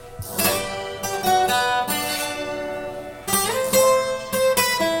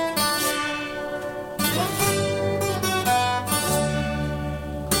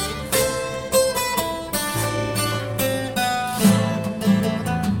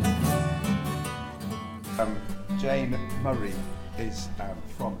Jane Murray is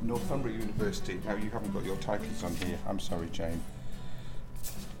from Northumbria University. Now, you haven't got your titles on here. I'm sorry, Jane.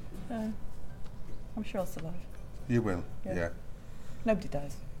 I'm sure I'll survive. You will? Yeah. Nobody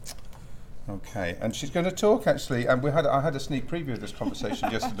dies. Okay, and she's going to talk actually, and I had a sneak preview of this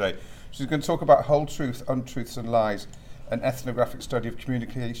conversation yesterday. She's going to talk about Wholetruth, Untruths and Lies, an ethnographic study of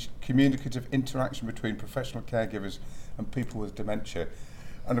communicative interaction between professional caregivers and people with dementia.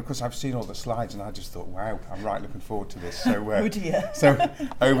 And of course, I've seen all the slides, and I just thought, wow, I'm right looking forward to this. So, oh dear. So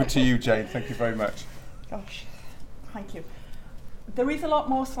over to you, Jane. Thank you very much. Gosh, thank you. There is a lot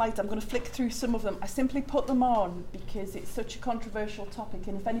more slides. I'm going to flick through some of them. I simply put them on because it's such a controversial topic,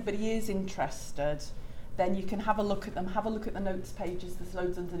 and if anybody is interested, then you can have a look at them, have a look at the notes pages, there's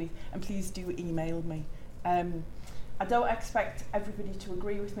loads underneath, and please do email me. I don't expect everybody to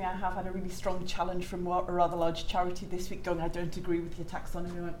agree with me. I have had a really strong challenge from a rather large charity this week going, I don't agree with your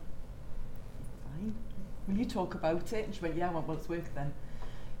taxonomy. I went, fine, will you talk about it? And she went, yeah, well, it's work then.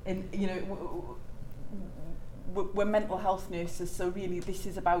 And, you know, we're mental health nurses, so really this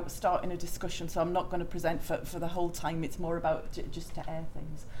is about starting a discussion, so I'm not going to present for the whole time. It's more about just to air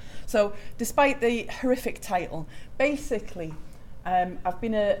things. So despite the horrific title, basically I've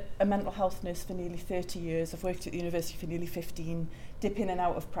been a mental health nurse for nearly 30 years. I've worked at the university for nearly 15, dip in and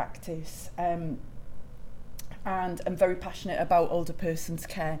out of practice, and I'm very passionate about older persons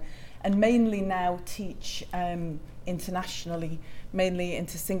care, and mainly now teach internationally, mainly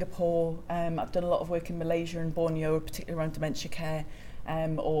into Singapore. I've done a lot of work in Malaysia and Borneo, particularly around dementia care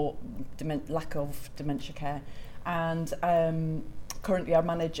or lack of dementia care. And currently I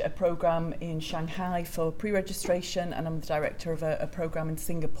manage a programme in Shanghai for pre-registration, and I'm the director of a programme in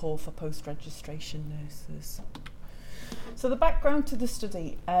Singapore for post-registration nurses. So the background to the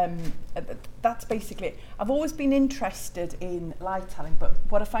study, that's basically it. I've always been interested in lie telling, but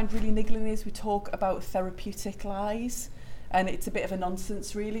what I find really niggling is we talk about therapeutic lies, and it's a bit of a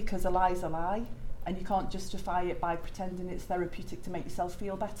nonsense really, because a lie's a lie, and you can't justify it by pretending it's therapeutic to make yourself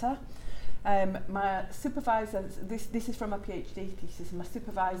feel better. My supervisors, this is from a PhD thesis, my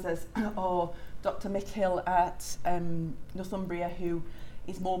supervisors are Dr. Mick Hill at Northumbria, who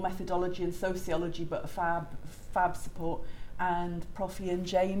is more methodology and sociology, but a fab support, and Prof Ian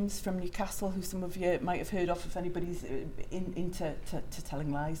James from Newcastle, who some of you might have heard of if anybody's into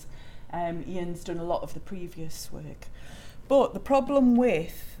telling lies. Ian's done a lot of the previous work. But the problem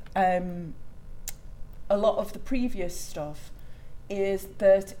with a lot of the previous stuff is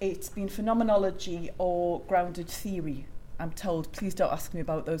that it's been phenomenology or grounded theory. I'm told, please don't ask me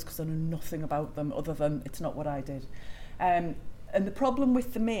about those because I know nothing about them other than it's not what I did. And the problem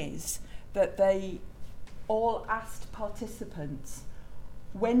with them is that they all asked participants,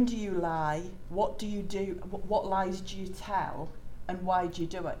 when do you lie, what do you do, what lies do you tell, and why do you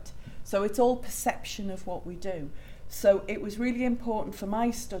do it? So it's all perception of what we do. So it was really important for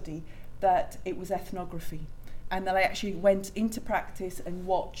my study that it was ethnography, and that I actually went into practice and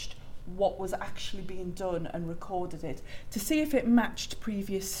watched what was actually being done and recorded it to see if it matched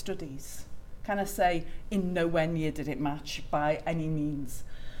previous studies. Can I say, in nowhere near did it match by any means.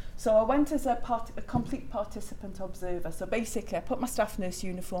 So I went as a complete participant observer. So basically I put my staff nurse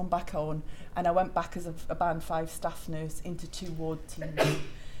uniform back on, and I went back as a band 5 staff nurse into 2 ward teams.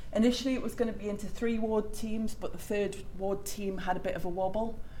 Initially it was going to be into 3 ward teams, but the 3rd ward team had a bit of a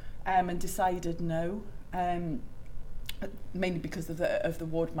wobble and decided no. Mainly because of the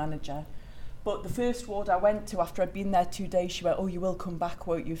ward manager. But the first ward I went to, after I'd been there 2 days, she went, oh, you will come back,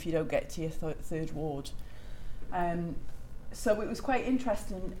 won't you, if you don't get to your 3rd ward. So it was quite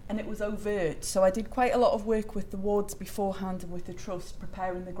interesting, and it was overt. So I did quite a lot of work with the wards beforehand and with the trust,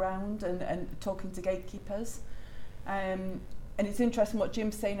 preparing the ground and talking to gatekeepers. And it's interesting what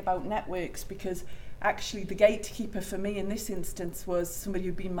Jim's saying about networks, because actually the gatekeeper for me in this instance was somebody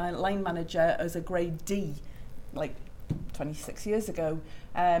who'd been my line manager as a grade D, like 26 years ago,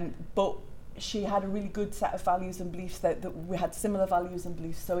 but she had a really good set of values and beliefs that we had similar values and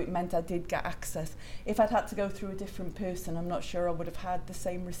beliefs, so it meant I did get access. If I'd had to go through a different person, I'm not sure I would have had the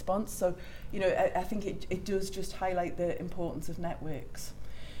same response. So, you know, I think it does just highlight the importance of networks.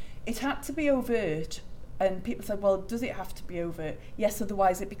 It had to be overt, and people said, well, does it have to be overt? Yes,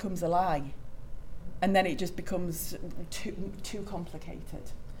 otherwise it becomes a lie, and then it just becomes too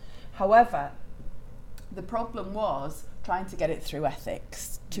complicated. However, the problem was trying to get it through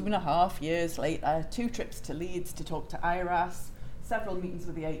ethics. 2.5 years later, 2 trips to Leeds to talk to IRAS, several meetings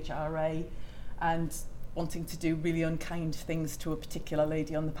with the HRA, and wanting to do really unkind things to a particular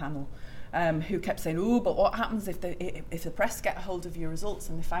lady on the panel, who kept saying, oh, but what happens if the press get a hold of your results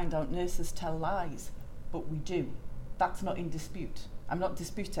and they find out nurses tell lies? But we do. That's not in dispute. I'm not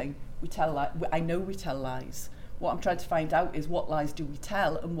disputing we tell I know we tell lies. What I'm trying to find out is what lies do we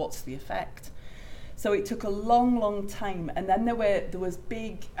tell and what's the effect. So it took a long time, and then there was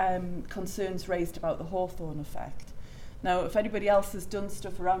big concerns raised about the Hawthorne effect. Now, if anybody else has done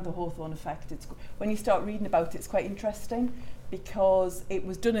stuff around the Hawthorne effect, when you start reading about it, it's quite interesting, because it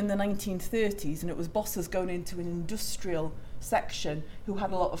was done in the 1930s, and it was bosses going into an industrial section who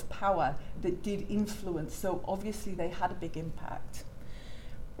had a lot of power that did influence, so obviously they had a big impact.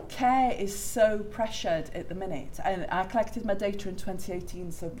 Care is so pressured at the minute, and I collected my data in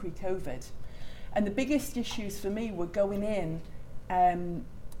 2018, so pre-COVID, and the biggest issues for me were going in.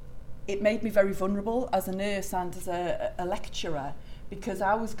 It made me very vulnerable as a nurse and as a lecturer, because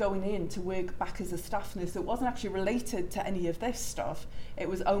I was going in to work back as a staff nurse. It wasn't actually related to any of this stuff. It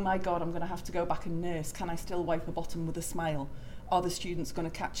was, oh my God, I'm going to have to go back and nurse. Can I still wipe a bottom with a smile? Are the students going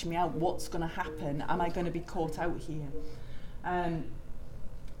to catch me out? What's going to happen? Am I going to be caught out here?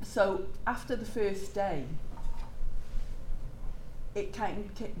 So after the first day, it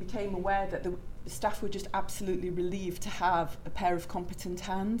became aware that the staff were just absolutely relieved to have a pair of competent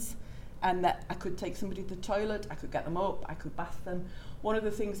hands, and that I could take somebody to the toilet, I could get them up, I could bath them. One of the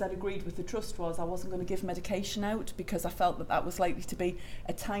things I'd agreed with the trust was I wasn't going to give medication out, because I felt that that was likely to be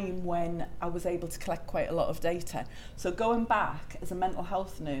a time when I was able to collect quite a lot of data. So going back as a mental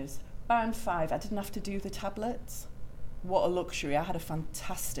health nurse, band 5, I didn't have to do the tablets. What a luxury. I had a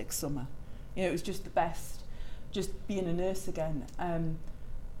fantastic summer. You know, it was just the best, just being a nurse again.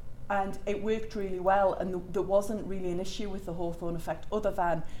 And it worked really well, and there wasn't really an issue with the Hawthorne effect, other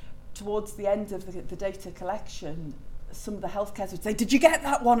than towards the end of the data collection, some of the healthcares would say, did you get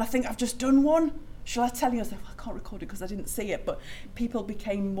that one? I think I've just done one. Shall I tell you? I was like, well, I can't record it because I didn't see it. But people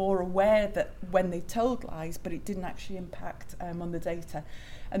became more aware that when they told lies, but it didn't actually impact on the data.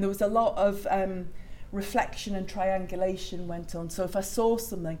 And there was a lot of reflection and triangulation went on. So if I saw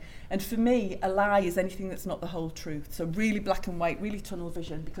something, and for me, a lie is anything that's not the whole truth. So really black and white, really tunnel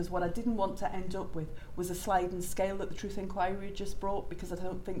vision, because what I didn't want to end up with was a slide and scale that the Truth Inquiry just brought, because I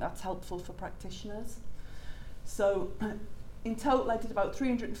don't think that's helpful for practitioners. So in total, I did about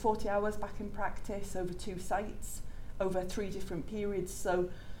 340 hours back in practice over 2 sites, over 3 different periods. So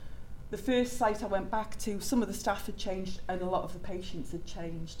the first site I went back to, some of the staff had changed and a lot of the patients had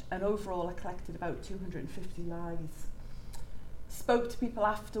changed. And overall, I collected about 250 lies. Spoke to people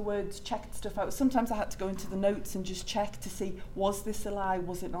afterwards, checked stuff out. Sometimes I had to go into the notes and just check to see, was this a lie,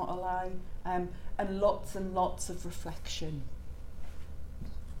 was it not a lie? And lots of reflection.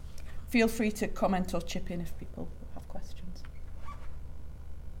 Feel free to comment or chip in if people have questions.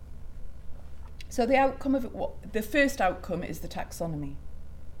 So the outcome of it, the first outcome is the taxonomy.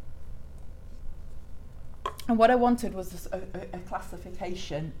 And what I wanted was a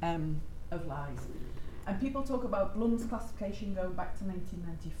classification of lies. And people talk about Blum's classification going back to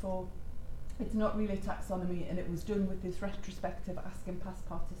 1994. It's not really a taxonomy, and it was done with this retrospective asking past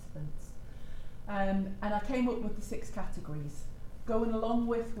participants. And I came up with the 6 categories. Going along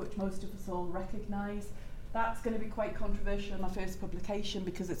with, which most of us all recognise, that's going to be quite controversial in my first publication,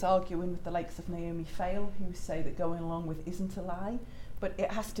 because it's arguing with the likes of Naomi Fail, who say that going along with isn't a lie. But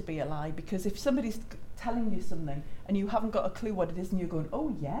it has to be a lie, because if somebody's telling you something and you haven't got a clue what it is and you're going,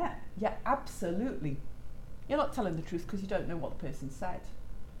 oh yeah, absolutely, you're not telling the truth because you don't know what the person said.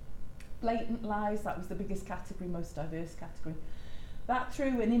 Blatant lies, that was the biggest category, most diverse category. That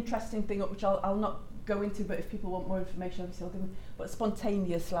threw an interesting thing up, which I'll not go into, but if people want more information, obviously I'll give them. But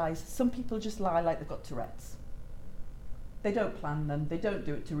spontaneous lies. Some people just lie like they've got Tourette's. They don't plan them, they don't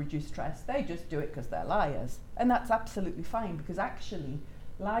do it to reduce stress, they just do it because they're liars. And that's absolutely fine, because actually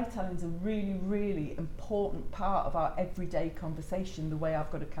lie telling is a really, really important part of our everyday conversation, the way I've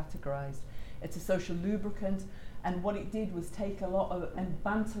got it categorised. It's a social lubricant, and what it did was take a lot of, and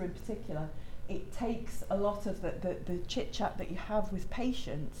banter in particular, it takes a lot of the chit-chat that you have with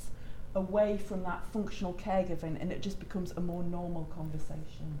patients away from that functional caregiving, and it just becomes a more normal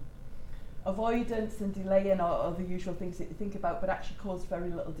conversation. Avoidance and delaying are the usual things that you think about, but actually cause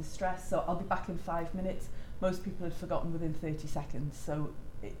very little distress. So I'll be back in 5 minutes. Most people had forgotten within 30 seconds. So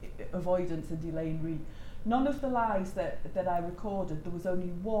avoidance and delaying really. None of the lies that I recorded, there was only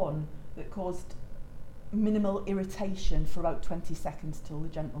one that caused minimal irritation for about 20 seconds till the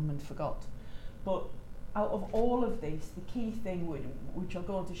gentleman forgot. But out of all of this, the key thing, which I'll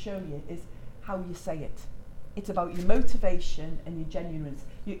go on to show you, is how you say it. It's about your motivation and your genuineness.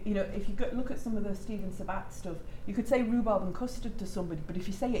 You know, if you look at some of the Stephen Sabat stuff, you could say rhubarb and custard to somebody, but if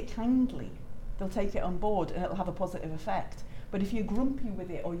you say it kindly, they'll take it on board and it'll have a positive effect. But if you're grumpy with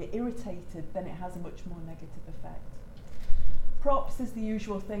it or you're irritated, then it has a much more negative effect. Props is the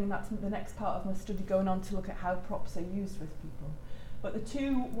usual thing. That's the next part of my study, going on to look at how props are used with people. But the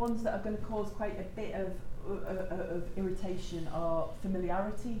two ones that are going to cause quite a bit of irritation are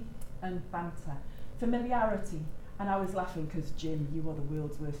familiarity and banter. Familiarity, and I was laughing because, Jim, you are the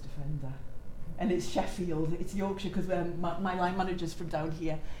world's worst offender. And it's Sheffield, it's Yorkshire, because my line manager's from down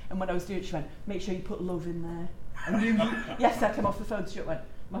here, and when I was doing it, she went, make sure you put love in there. And yes, I came off the phone, she went,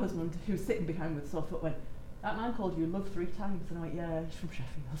 my husband, who was sitting behind with the sofa, went, that man called you love 3 times. And I went, yeah, he's from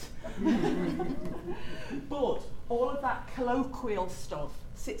Sheffield. But all of that colloquial stuff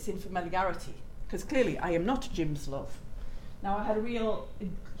sits in familiarity, because clearly I am not Jim's love. Now, I had a real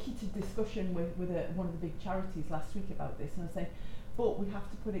heated discussion with one of the big charities last week about this, and I was saying, but we have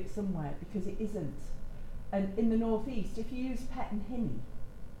to put it somewhere, because it isn't. And in the northeast, if you use pet and hinny,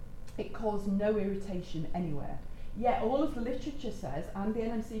 it caused no irritation anywhere. Yet all of the literature says, and the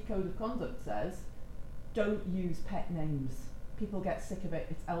NMC Code of Conduct says, don't use pet names. People get sick of it,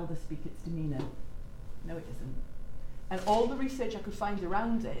 it's elder speak, it's demeanour. No, it isn't. And all the research I could find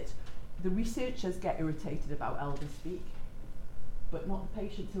around it, the researchers get irritated about elder speak, but not the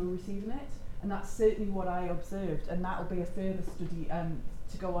patients who are receiving it. And that's certainly what I observed, and that'll be a further study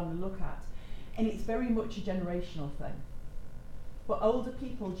to go on and look at. And it's very much a generational thing. But older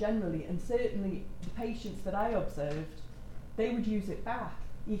people generally, and certainly the patients that I observed, they would use it back.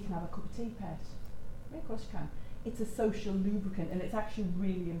 You can have a cup of tea, pet. Yeah, of course you can. It's a social lubricant, and it's actually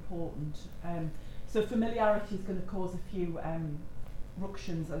really important. So familiarity is going to cause a few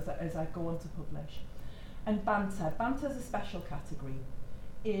ructions as I go on to publish. And banter. Banter is a special category.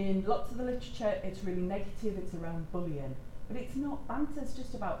 In lots of the literature, it's really negative, it's around bullying. But it's not. Banter is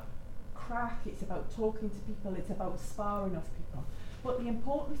just about crack, it's about talking to people, it's about sparring off people. But the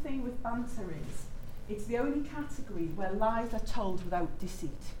important thing with banter is, it's the only category where lies are told without deceit.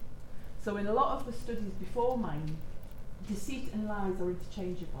 So in a lot of the studies before mine, deceit and lies are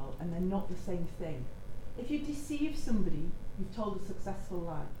interchangeable, and they're not the same thing. If you deceive somebody, you've told a successful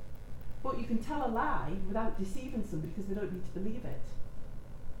lie. But you can tell a lie without deceiving somebody because they don't need to believe it.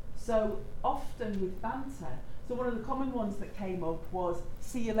 So often with banter, so one of the common ones that came up was,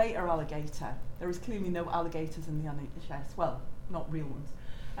 see you later, alligator. There is clearly no alligators in the NHS. Well, not real ones.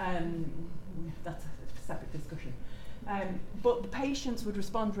 That's a separate discussion. But the patients would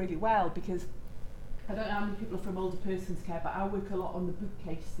respond really well, because I don't know how many people are from older persons care, but I work a lot on the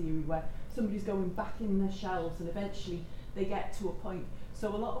bookcase theory, where somebody's going back in their shelves and eventually they get to a point.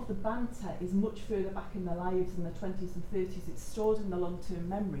 So a lot of the banter is much further back in their lives, in their 20s and 30s. It's stored in the long-term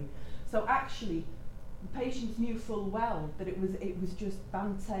memory. So actually, the patients knew full well that it was just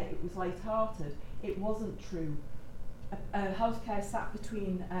banter, it was light-hearted. It wasn't true. A healthcare sat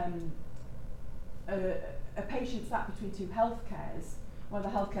between, a patient sat between 2 healthcares, where the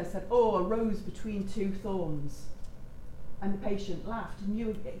healthcare said, oh, a rose between 2 thorns. And the patient laughed and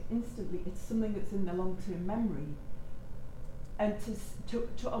knew instantly it's something that's in their long-term memory. And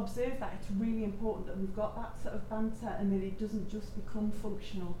to observe that, it's really important that we've got that sort of banter, and that it doesn't just become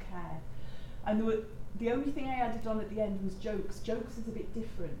functional care. And the only thing I added on at the end was jokes. Jokes is a bit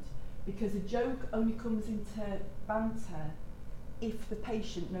different, because a joke only comes into banter if the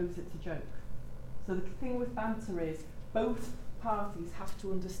patient knows it's a joke. So the thing with banter is, both parties have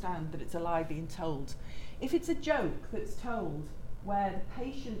to understand that it's a lie being told. If it's a joke that's told where the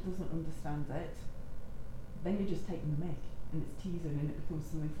patient doesn't understand it, then you're just taking the mick, and it's teasing, and it becomes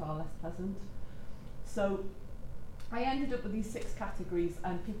something far less pleasant. So I ended up with these 6 categories,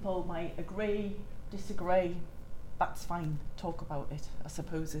 and people might agree, disagree. That's fine, talk about it, I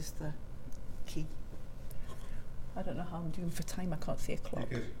suppose, is the key. I don't know how I'm doing for time, I can't see a clock.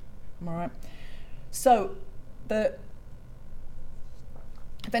 You're good. I'm all right. So, if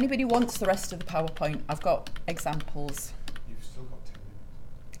anybody wants the rest of the PowerPoint, I've got examples. You've still got 10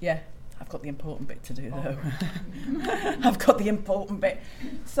 minutes. Yeah, I've got the important bit to do though. I've got the important bit.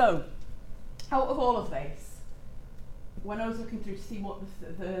 So, out of all of this, when I was looking through to see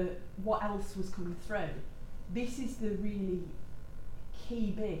what else was coming through, this is the really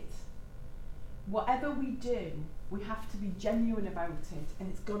key bit. Whatever we do, we have to be genuine about it, and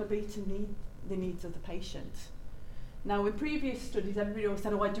it's got to be to meet the needs of the patient. Now, in previous studies, everybody always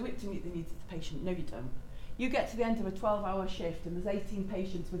said, oh, I do it to meet the needs of the patient. No, you don't. You get to the end of a 12-hour shift, and there's 18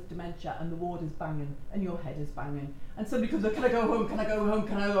 patients with dementia, and the ward is banging, and your head is banging. And somebody comes, can I go home, can I go home,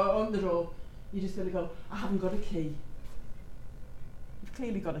 can I go home, the door? You're just going to go, I haven't got a key. You've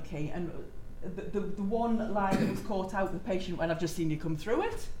clearly got a key. And the one line that was caught out with the patient when I've just seen you come through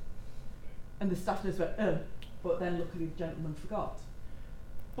it, and the staff nurse went, but then luckily the gentleman forgot.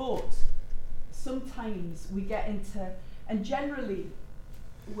 But sometimes we get into, and generally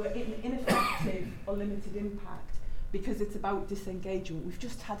we're ineffective or limited impact because it's about disengagement. We've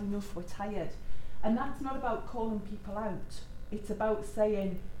just had enough, we're tired. And that's not about calling people out. it's about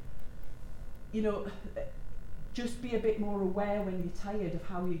saying, you know, just be a bit more aware when you're tired of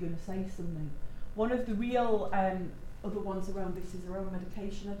how you're going to say something. One of the real other ones around this is around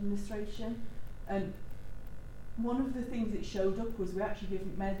medication administration. And one of the things that showed up was we actually give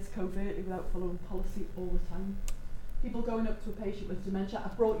meds covertly without following policy all the time. People going up to a patient with dementia, I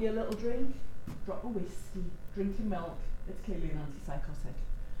brought you a little drink, drop a whiskey, drinking milk, it's clearly an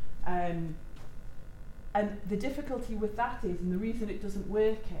antipsychotic. And the difficulty with that is, and the reason it doesn't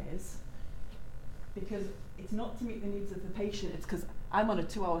work is, because it's not to meet the needs of the patient, it's because I'm on a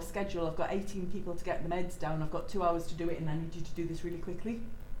 2-hour schedule, I've got 18 people to get the meds down, I've got 2 hours to do it, and I need you to do this really quickly.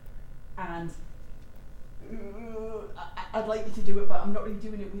 And I'd like you to do it, but I'm not really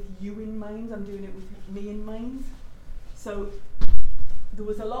doing it with you in mind, I'm doing it with me in mind. So there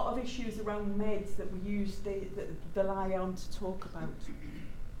was a lot of issues around meds that we used the lie on to talk about.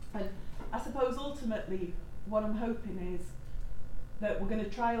 And I suppose ultimately what I'm hoping is that we're going to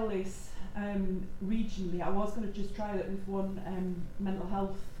trial this regionally. I was going to just trial it with one mental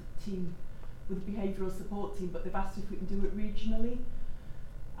health team, with a behavioural support team, but they've asked if we can do it regionally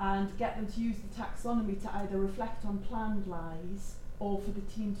and get them to use the taxonomy to either reflect on planned lies or for the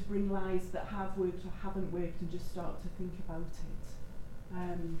team to bring lies that have worked or haven't worked and just start to think about it.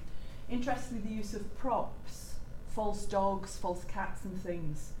 Interestingly, the use of props, false dogs, false cats and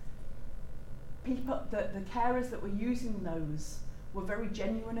things. People, the carers that were using those were very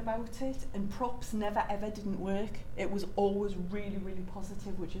genuine about it, and props never ever didn't work. It was always really, really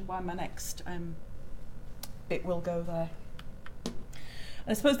positive, which is why my next bit will go there. And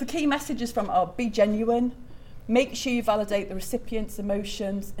I suppose the key messages from are be genuine, make sure you validate the recipient's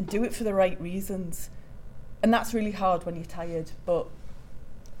emotions and do it for the right reasons. And that's really hard when you're tired, but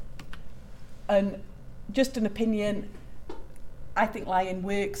just an opinion, I think lying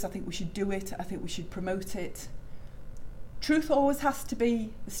works, I think we should do it, I think we should promote it. Truth always has to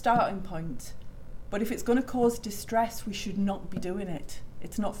be the starting point, but if it's going to cause distress, we should not be doing it.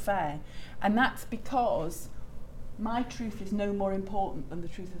 It's not fair. And that's because my truth is no more important than the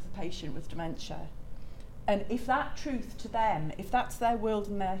truth of the patient with dementia. And if that truth to them, if that's their world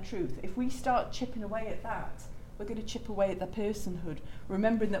and their truth, if we start chipping away at that, we're going to chip away at their personhood,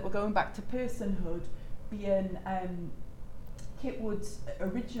 remembering that we're going back to personhood being Kit Wood's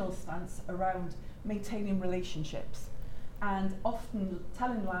original stance around maintaining relationships. And often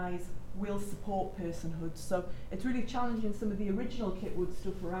telling lies will support personhood. So it's really challenging some of the original Kit Wood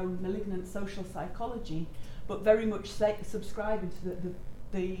stuff around malignant social psychology, but very much subscribing to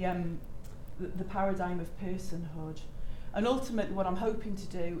the paradigm of personhood. And ultimately what I'm hoping to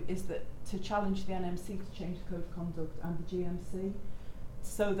do is that to challenge the NMC to change the Code of Conduct and the GMC,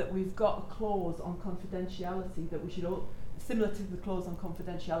 so that we've got a clause on confidentiality that we should all, similar to the clause on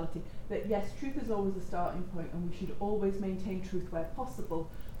confidentiality, that yes, truth is always a starting point and we should always maintain truth where possible,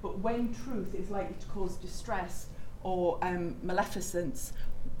 but when truth is likely to cause distress or maleficence,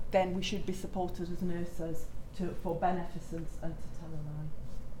 then we should be supported as nurses for beneficence and to tell a lie.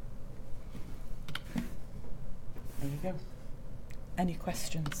 There you go. Any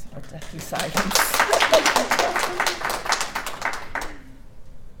questions or deathly silence?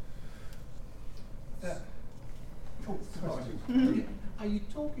 Are you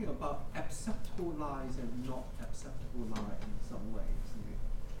talking about acceptable lies and not acceptable lies in some ways?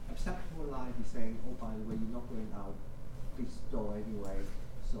 Acceptable lies is saying, oh, by the way, you're not going out this door anyway,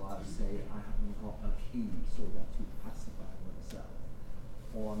 so I'll say I haven't got a key so that to pacify myself.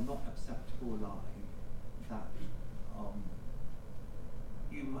 Or not acceptable lie that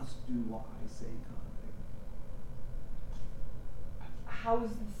you must do what I say kind of thing. How's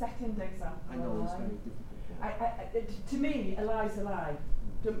the second example? I know it's very difficult. To me, a lie's a lie.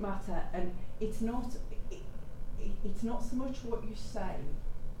 Doesn't matter, and it's not so much what you say;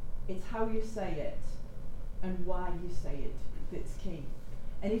 it's how you say it and why you say it that's key.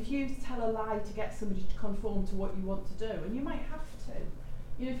 And if you tell a lie to get somebody to conform to what you want to do, and you might have to,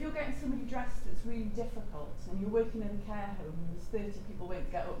 you know, if you're getting somebody dressed that's really difficult, and you're working in a care home, and there's 30 people waiting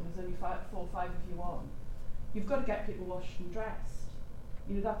to get up, and there's only 4 or 5 of you on, you've got to get people washed and dressed.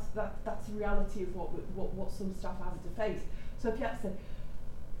 You know, that's the reality of what some staff have to face. So if you have to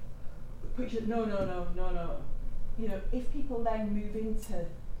say, no. You know, if people then move into,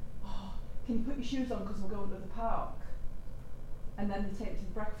 oh, can you put your shoes on because we're going to the park? And then they take it to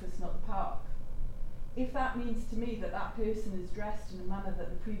breakfast, not the park. If that means to me that that person is dressed in a manner that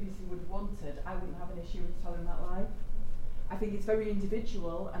they previously would have wanted, I wouldn't have an issue with telling that lie. I think it's very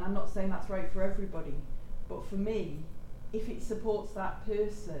individual, and I'm not saying that's right for everybody. But for me, if it supports that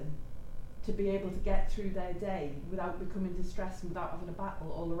person to be able to get through their day without becoming distressed and without having a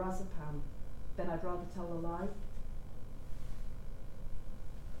battle or lorazepam, then I'd rather tell a lie.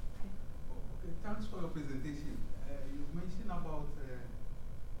 thanks for your presentation. You mentioned about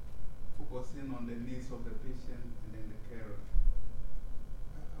focusing on the needs of the patient and then the carer.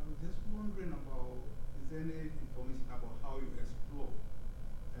 I was just wondering about, is there any information about how you explore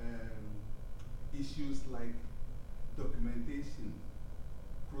issues like documentation,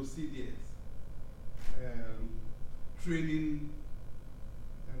 procedures, training,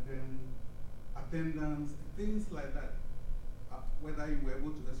 and then attendance, things like that? Whether you were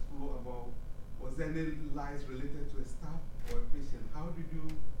able to explore about, was there any lies related to a staff or a patient? How did you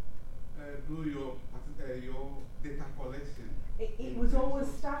do your data collection? It was always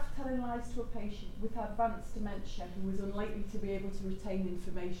staff telling lies to a patient with advanced dementia who was unlikely to be able to retain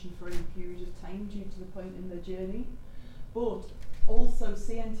information for any period of time due to the point in their journey. But also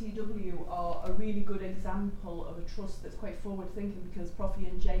CNTW are a really good example of a trust that's quite forward thinking, because Prof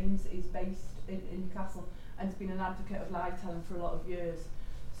Ian James is based in Newcastle and has been an advocate of lie telling for a lot of years.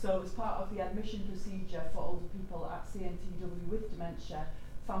 So as part of the admission procedure for older people at CNTW with dementia,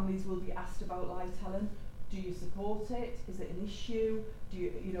 families will be asked about lie telling. Do you support it? Is it an issue? Do you,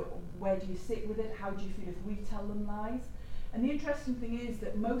 where do you sit with it? How do you feel if we tell them lies? And the interesting thing is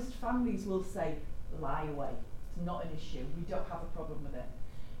that most families will say, lie away. It's not an issue. We don't have a problem with it.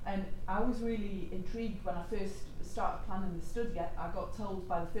 And I was really intrigued when I first started planning the study. I got told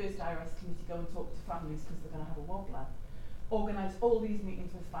by the first IRS committee, go and talk to families because they're going to have a wobbler. Organise all these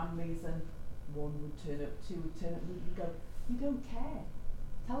meetings with families, and one would turn up, two would turn up, and you'd go, you don't care.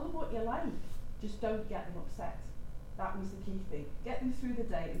 Tell them what you like. Just don't get them upset. That was the key thing. Get them through the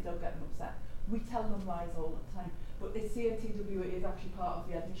day and don't get them upset. We tell them lies all the time. But the CNTW is actually part of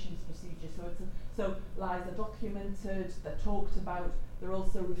the admissions procedure. So lies are documented, they're talked about, they're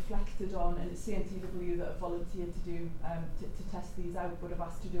also reflected on, and it's CNTW that have volunteered to do to test these out, but have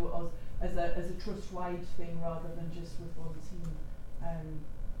asked to do it as a trust-wide thing rather than just with one team.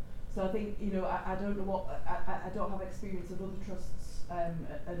 So I think, I don't know what, I don't have experience of other trusts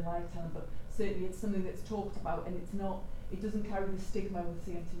and lie telling, but certainly it's something that's talked about, and it doesn't carry the stigma with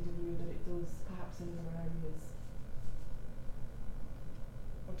CNTW that it does perhaps in other areas.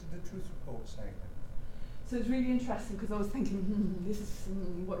 What did the truth report say then? So it's really interesting, because I was thinking,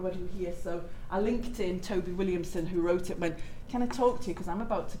 what do I do here? So I linked in Toby Williamson, who wrote it, when, can I talk to you? Because I'm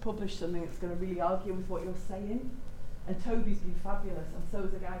about to publish something that's going to really argue with what you're saying. And Toby's been fabulous, and so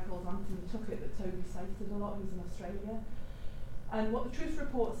is a guy called Anthony Tuckett that Toby cited a lot, who's in Australia. And what the truth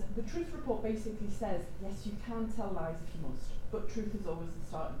report basically says, yes, you can tell lies if you must, but truth is always the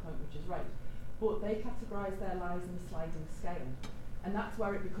starting point, which is right. But they categorise their lies in a sliding scale. And that's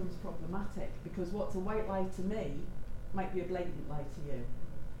where it becomes problematic, because what's a white lie to me might be a blatant lie to you.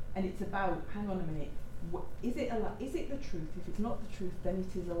 And it's about, hang on a minute, is it the truth? If it's not the truth, then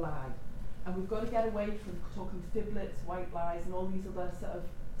it is a lie. And we've got to get away from talking fiblets, white lies, and all these other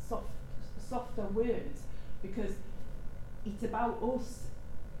sort of softer words, because it's about us.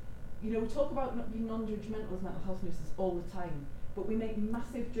 We talk about not being non-judgmental as mental health nurses all the time, but we make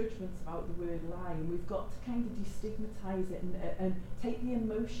massive judgments about the word lie, and we've got to kind of destigmatise it and take the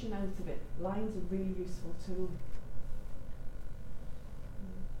emotion out of it. Lying's a really useful tool.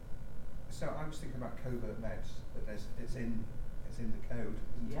 So I was thinking about covert meds, but it's in the code,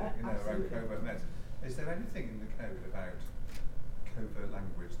 isn't it? Around covert meds. Is there anything in the code about covert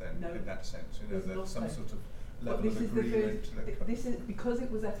language then, no, in that sense? That some sort of but level of agreement to the this is because it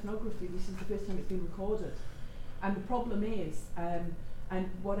was ethnography. This is the first time it's been recorded. And the problem is, and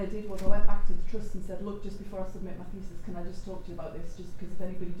what I did was I went back to the trust and said, look, just before I submit my thesis, can I just talk to you about this? Just because if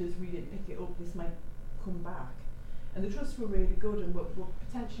anybody does read it and pick it up, this might come back. And the trusts were really good, and we're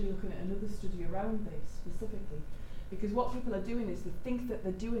potentially looking at another study around this specifically. Because what people are doing is they think that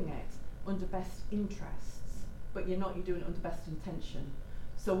they're doing it under best interests, but you're not, you're doing it under best intention.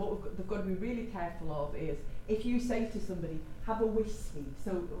 So what they've got to be really careful of is, if you say to somebody, have a whiskey,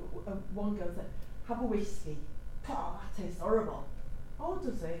 so one girl said, have a whiskey, oh, that tastes horrible. Oh,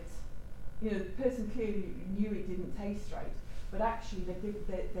 does it? The person clearly knew it didn't taste right, but actually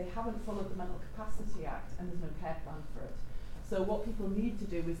they haven't followed the Mental Capacity Act, and there's no care plan for it. So what people need to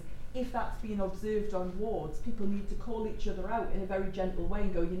do is, if that's being observed on wards, people need to call each other out in a very gentle way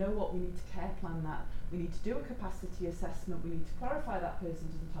and go, you know what, we need to care plan that. We need to do a capacity assessment, we need to clarify that person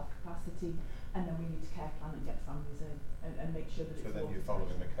doesn't have capacity, and then we need to care plan and get families in and make sure that it's so then you're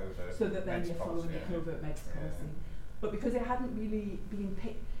following the covert so that then meds you're following policy, the covert meds yeah. policy. But because it hadn't really been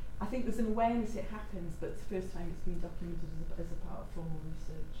picked, I think there's an awareness it happens, but it's the first time it's been documented as a part of formal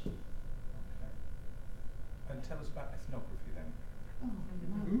research. Okay. And tell us about ethnography then. Oh,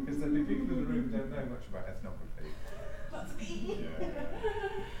 no. Because the people in the room don't know much about ethnography. That's me.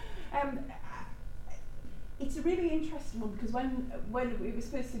 Yeah. It's a really interesting one because when it was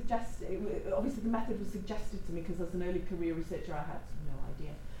first suggested, obviously the method was suggested to me because as an early career researcher I had no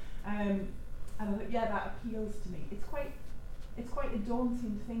idea. And I thought, yeah, that appeals to me. It's quite a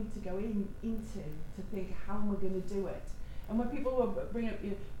daunting thing to go into, to think, how am I going to do it? And when people will bring up,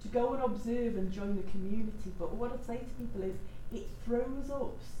 to go and observe and join the community, but what I'd say to people is, it throws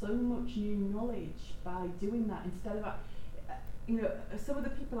up so much new knowledge by doing that instead of, some of the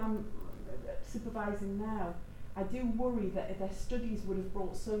people I'm supervising now, I do worry that their studies would have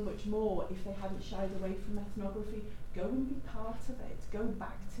brought so much more if they hadn't shied away from ethnography. Go and be part of it. Go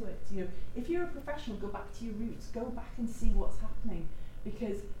back to it. If you're a professional, go back to your roots. Go back and see what's happening,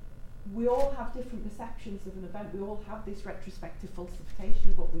 because we all have different perceptions of an event. We all have this retrospective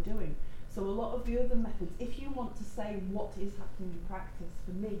falsification of what we're doing. So a lot of the other methods, if you want to say what is happening in practice,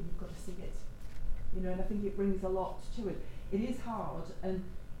 for me, you've got to see it. And I think it brings a lot to it. It is hard, and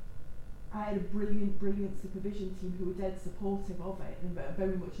I had a brilliant supervision team who were dead supportive of it, and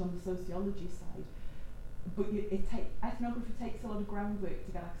very much on the sociology side. But ethnography takes a lot of groundwork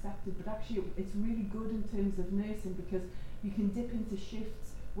to get accepted, but actually it's really good in terms of nursing because you can dip into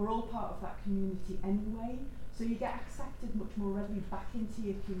shifts. We're all part of that community anyway, so you get accepted much more readily back into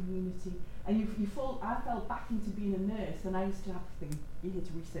your community. And I fell back into being a nurse, and I used to have to think, you're here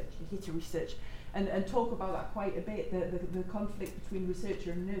to research. And talk about that quite a bit, the conflict between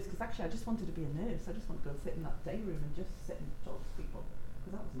researcher and nurse, because actually I just wanted to be a nurse. I just wanted to go and sit in that day room and just sit and talk to people,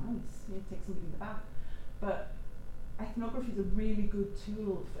 because that was nice, take somebody in the bath. But ethnography is a really good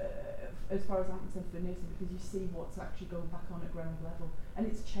tool as far as I'm concerned for nursing, because you see what's actually going back on at ground level, and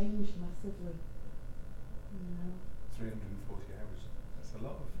it's changed massively. 340 hours. That's a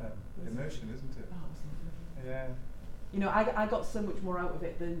lot of immersion, isn't it? Oh, it was lovely. Yeah. I got so much more out of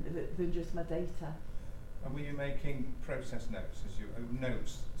it than just my data. And were you making process notes as you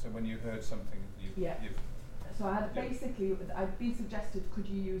notes? So when you heard something, you've So I had I'd been suggested, could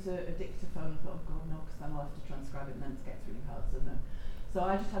you use a dictaphone? I thought, oh God, no, because then I'll have to transcribe it and then it gets really hard, so no. So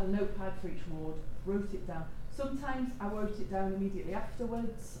I just had a notepad for each ward, wrote it down. Sometimes I wrote it down immediately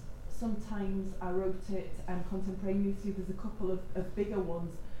afterwards. Sometimes I wrote it contemporaneously. There's a couple of bigger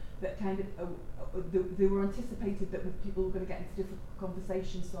ones that kind of, they were anticipated that people were going to get into different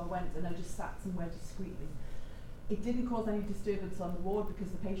conversations, so I went and I just sat somewhere discreetly. It didn't cause any disturbance on the ward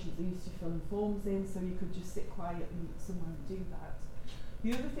because the patients are used to filling forms in, so you could just sit quietly somewhere and do that.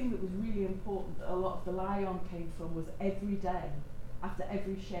 The other thing that was really important that a lot of the lie-on came from was every day, after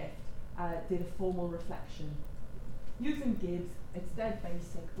every shift, I did a formal reflection. Using Gibbs, it's dead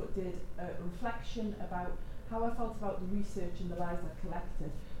basic, but did a reflection about how I felt about the research and the lies I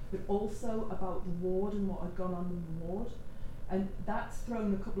collected, but also about the ward and what had gone on in the ward. And that's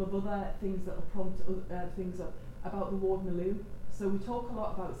thrown a couple of other things that will prompt things up about the ward milieu. So we talk a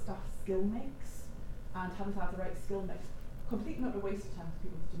lot about staff skill mix and how to have the right skill mix. Completely not a waste of time for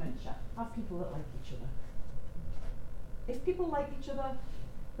people with dementia. Have people that like each other. If people like each other,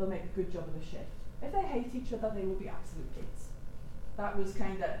 they'll make a good job of the shift. If they hate each other, they will be absolute kids. That was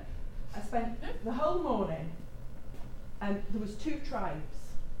kind of, I spent the whole morning, and there was two tribes.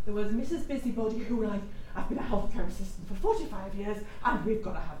 There was Mrs. Busybody who were like, I've been a healthcare assistant for 45 years and we've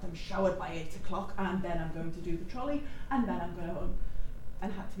got to have them showered by 8 o'clock and then I'm going to do the trolley and then I'm going to home,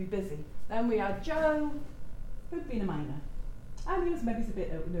 and had to be busy. Then we had Joe, who'd been a miner, and he was maybe a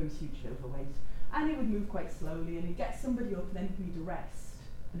bit, no, he's hugely overweight, and he would move quite slowly and he'd get somebody up and then he'd need a rest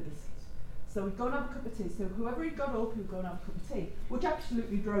and a biscuit. So we'd go and have a cup of tea. So whoever he'd got up, he'd go and have a cup of tea, which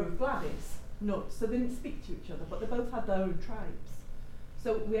absolutely drove Gladys nuts. So they didn't speak to each other, but they both had their own tribes.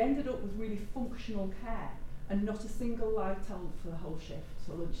 So we ended up with really functional care and not a single lie told for the whole shift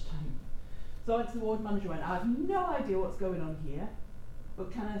till lunchtime. So I went to the ward manager and went, I have no idea what's going on here,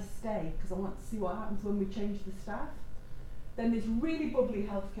 but can I stay? Because I want to see what happens when we change the staff. Then this really bubbly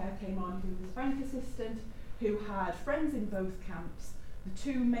healthcare came on, who was bank assistant, who had friends in both camps. The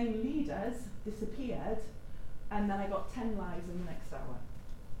two main leaders disappeared, and then I got 10 lies in the next hour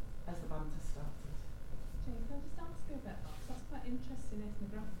as the banter started. Jane, can I just ask you about that? That's quite interesting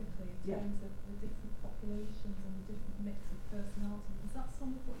ethnographically in terms of the different populations and the different mix of personalities. Is that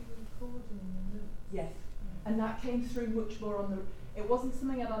some of what you were recording in your notes? Yes, and that came through much more on the, it wasn't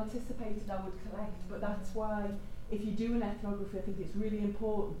something I'd anticipated I would collect, but that's why if you do an ethnography, I think it's really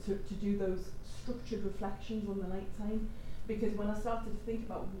important to do those structured reflections on the night time, because when I started to think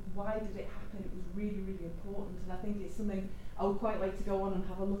about why did it happen, it was really, really important, and I think it's something I would quite like to go on and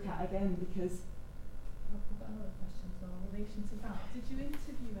have a look at again, because I've got another question as well in relation to that. Did you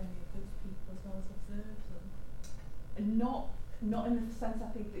interview any of those people as well as observe them? Not in the sense I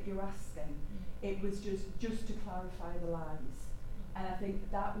think that you're asking. It was just to clarify the lies. And I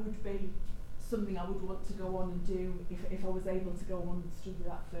think that would be something I would want to go on and do if I was able to go on and study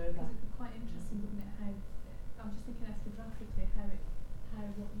that further. Because it'd be quite interesting, wouldn't it? How I'm just thinking ethnographically, how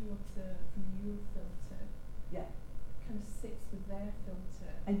what you observe from your filter, Yeah. kind of sits with their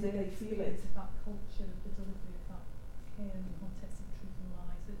filter. And do they feel experience it? of that culture, of the delivery of that care in the context of truth and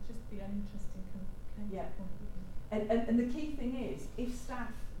lies. So it'd just be an interesting kind of counterpoint. And the key thing is, if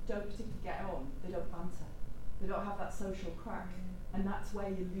staff don't particularly get on, they don't banter. They don't have that social crack. And that's where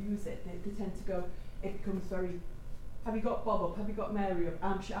you lose it. They tend to go, it becomes very, have you got Bob up? Have you got Mary up?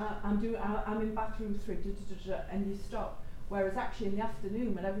 I'm in bathroom 3, and you stop. Whereas actually in the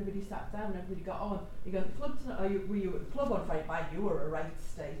afternoon, when everybody sat down, everybody got on, you go, the club tonight, were you at the club on Friday? Bye, you were a right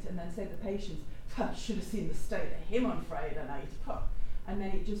state. And then say the patients, I should have seen the state of him on Friday night. And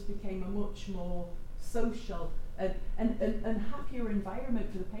then it just became a much more social and happier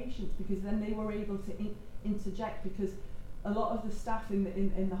environment for the patients, because then they were able to interject, because a lot of the staff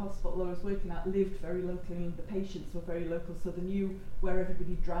in the hospital I was working at lived very locally, and the patients were very local, so they knew where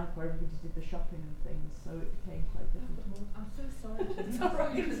everybody drank, where everybody did the shopping and things, so it became quite difficult. I'm so sorry. It's all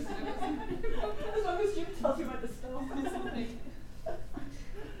right. As long as you tells you about the stuff.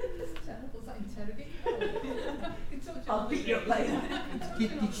 It's terrible. Is that interrogating? I'll beat you up later.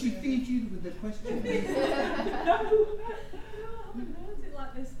 Did she feed you with the question? No. I haven't heard it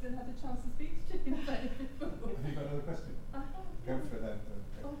like this, but had a chance to speak to you about it before. Have you got another question? I have. Go for it then.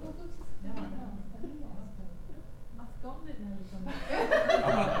 Oh, we'll go to I've forgotten it now.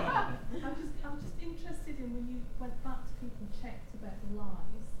 I'm just interested in, when you went back to people and checked about the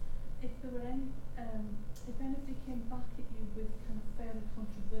lies, if there were any, if anybody came back at you with kind of fairly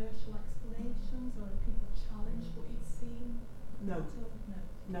controversial explanations, or if people challenged what you'd seen. No.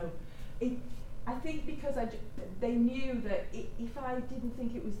 No. I think because they knew that if I didn't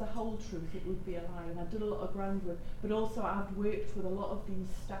think it was the whole truth, it would be a lie, and I've done a lot of groundwork. But also I've worked with a lot of these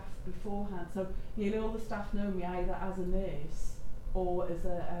staff beforehand, so nearly all the staff know me either as a nurse or as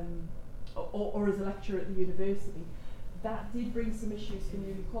a or as a lecturer at the university. That did bring some issues for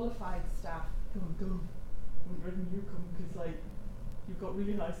newly qualified staff. Go on. When you come, because like you've got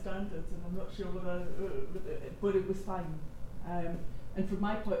really high standards, and I'm not sure whether, but it was fine. And from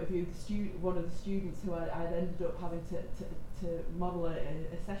my point of view, one of the students who I'd ended up having to model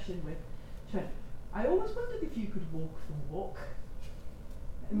a session with, she went, I always wondered if you could walk the walk.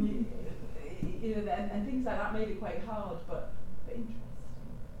 And, and things like that made it quite hard, but interesting.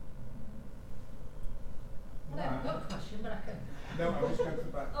 Well, I've got a question, but I can... No, I was going to the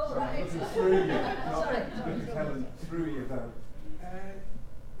back. Oh, sorry, right. I'm looking through you. Sorry. Looking Helen through you though.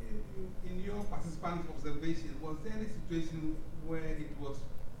 In your participant observation, was there any situation where it was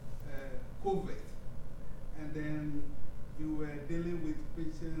covert, and then you were dealing with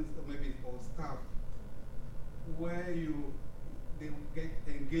patients, or maybe or staff, where they get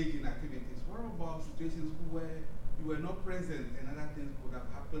engaged in activities? What about situations where you were not present and other things could have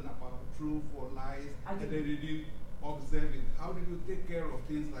happened about truth or lies, and then you didn't observe it? How did you take care of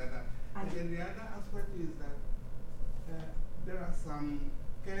things like that? And then the other aspect is that there are some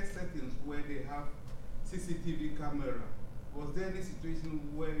care settings where they have CCTV camera. Was there any situation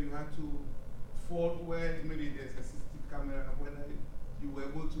where you had to fall, where maybe there's a CCTV camera, whether you were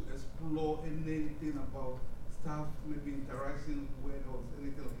able to explore anything about staff, maybe interactions, where there was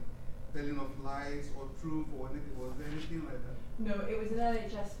anything like telling of lies or truth or anything? Was there anything like that? No, it was an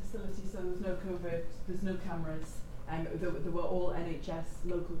NHS facility, so there was no covert, there's no cameras. There were all NHS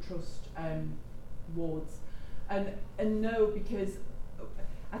local trust wards. And no, because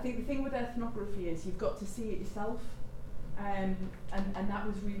I think the thing with ethnography is you've got to see it yourself, and that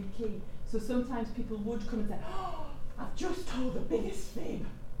was really key. So sometimes people would come and say, oh, I've just told the biggest fib,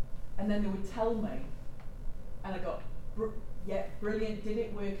 and then they would tell me, and I got, yeah, brilliant, did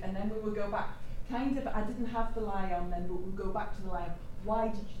it work? And then we would go back, kind of, I didn't have the lie on then, but we'd go back to the lie, why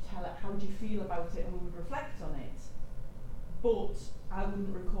did you tell it, how do you feel about it, and we would reflect on it. But I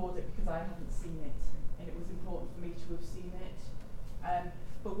wouldn't record it because I hadn't seen it, and it was important for me to have seen it.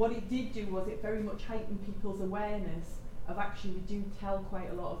 But what it did do was it very much heightened people's awareness of actually we do tell quite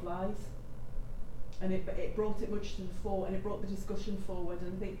a lot of lies. And it brought it much to the fore, and it brought the discussion forward.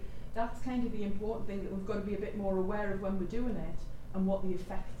 And I think that's kind of the important thing, that we've got to be a bit more aware of when we're doing it and what the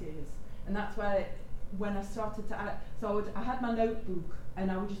effect is. And that's where, when I started to add, I had my notebook,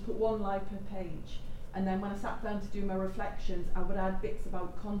 and I would just put one lie per page. And then when I sat down to do my reflections, I would add bits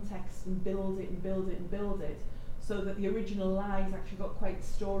about context and build it and build it and build it, so that the original lies actually got quite a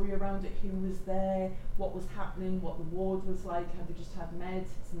story around it, who was there, what was happening, what the ward was like, had they just had meds,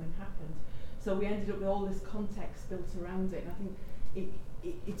 had something happened. So we ended up with all this context built around it, and I think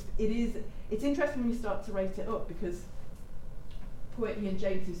it's interesting when you start to write it up, because poor Ian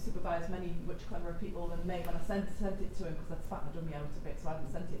James, who supervised many much cleverer people than me, when I sent it to him, because I'd spat my dummy out a bit, so I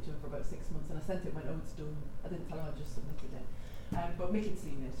hadn't sent it to him for about 6 months, and I sent it and went, oh, it's done. I didn't tell him I just submitted it. But Mick had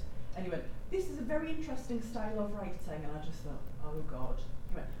seen it. And he went, this is a very interesting style of writing, and I just thought, oh God.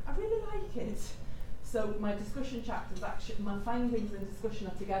 He went, I really like it. So my discussion chapters, actually, my findings and discussion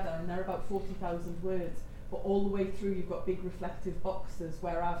are together, and they're about 40,000 words, but all the way through you've got big reflective boxes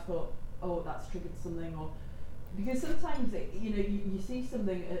where I've thought, oh, that's triggered something, or because sometimes you see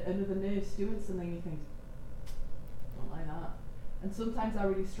something, another nurse doing something, and you think, don't like that. And sometimes I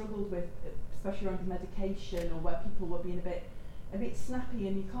really struggled with, especially around medication, or where people were being a bit snappy,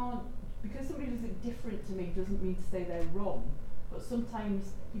 and you can't, because somebody does it different to me doesn't mean to say they're wrong, but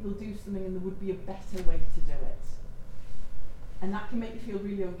sometimes people do something and there would be a better way to do it. And that can make you feel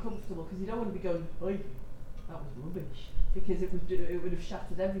really uncomfortable, because you don't want to be going, oi, that was rubbish, because it would have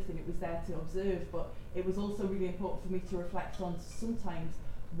shattered everything. It was there to observe, but it was also really important for me to reflect on sometimes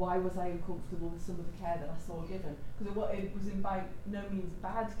why was I uncomfortable with some of the care that I saw given, because it was in by no means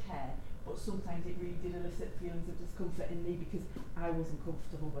bad care, but sometimes it really did elicit feelings of discomfort in me because I wasn't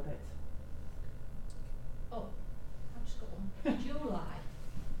comfortable with it. Oh, I've just got one. Did you lie?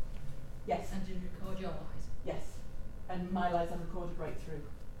 Yes. And did you record your lies? Yes. And my lies I've recorded right through.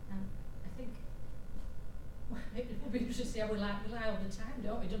 And I think, well, maybe you should say we lie all the time,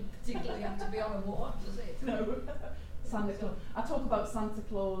 don't we? Don't particularly have to be on a walk, does it? No. Santa Claus. I talk about Santa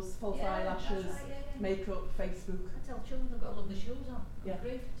Claus, false eyelashes, makeup, Facebook. I tell children they've got lovely shoes on. Yeah.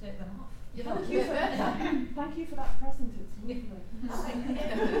 Grief, take them off. You know, Thank you for that. Thank you for that present. It's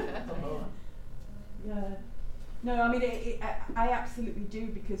lovely. Yeah. No, I mean, I absolutely do,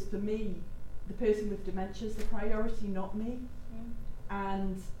 because for me, the person with dementia is the priority, not me.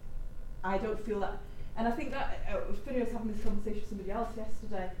 And I don't feel that. And I think that, Finney was having this conversation with somebody else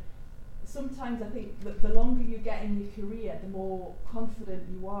yesterday. Sometimes I think that the longer you get in your career, the more confident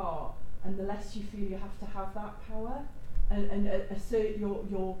you are, and the less you feel you have to have that power and assert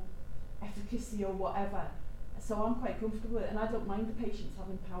your efficacy or whatever. So I'm quite comfortable with it, and I don't mind the patients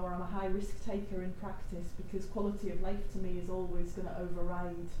having power. I'm a high risk taker in practice, because quality of life to me is always going to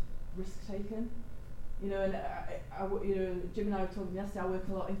override risk taken. You know, and Jim and I were talking yesterday, I work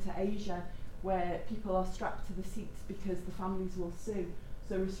a lot into Asia, where people are strapped to the seats because the families will sue.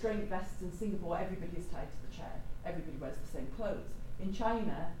 So restraint vests in Singapore, everybody is tied to the chair. Everybody wears the same clothes. In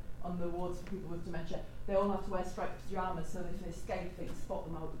China, on the wards for people with dementia, they all have to wear striped pyjamas, so if they escape, they can spot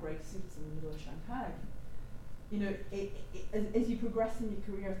them out the grey suits in the middle of Shanghai. You know, as you progress in your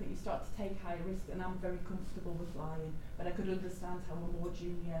career, I think you start to take higher risk, and I'm very comfortable with lying, but I could understand how a more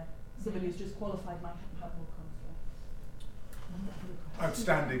junior, somebody who's just qualified, might have more conflict.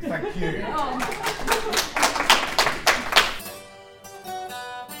 Outstanding, thank you.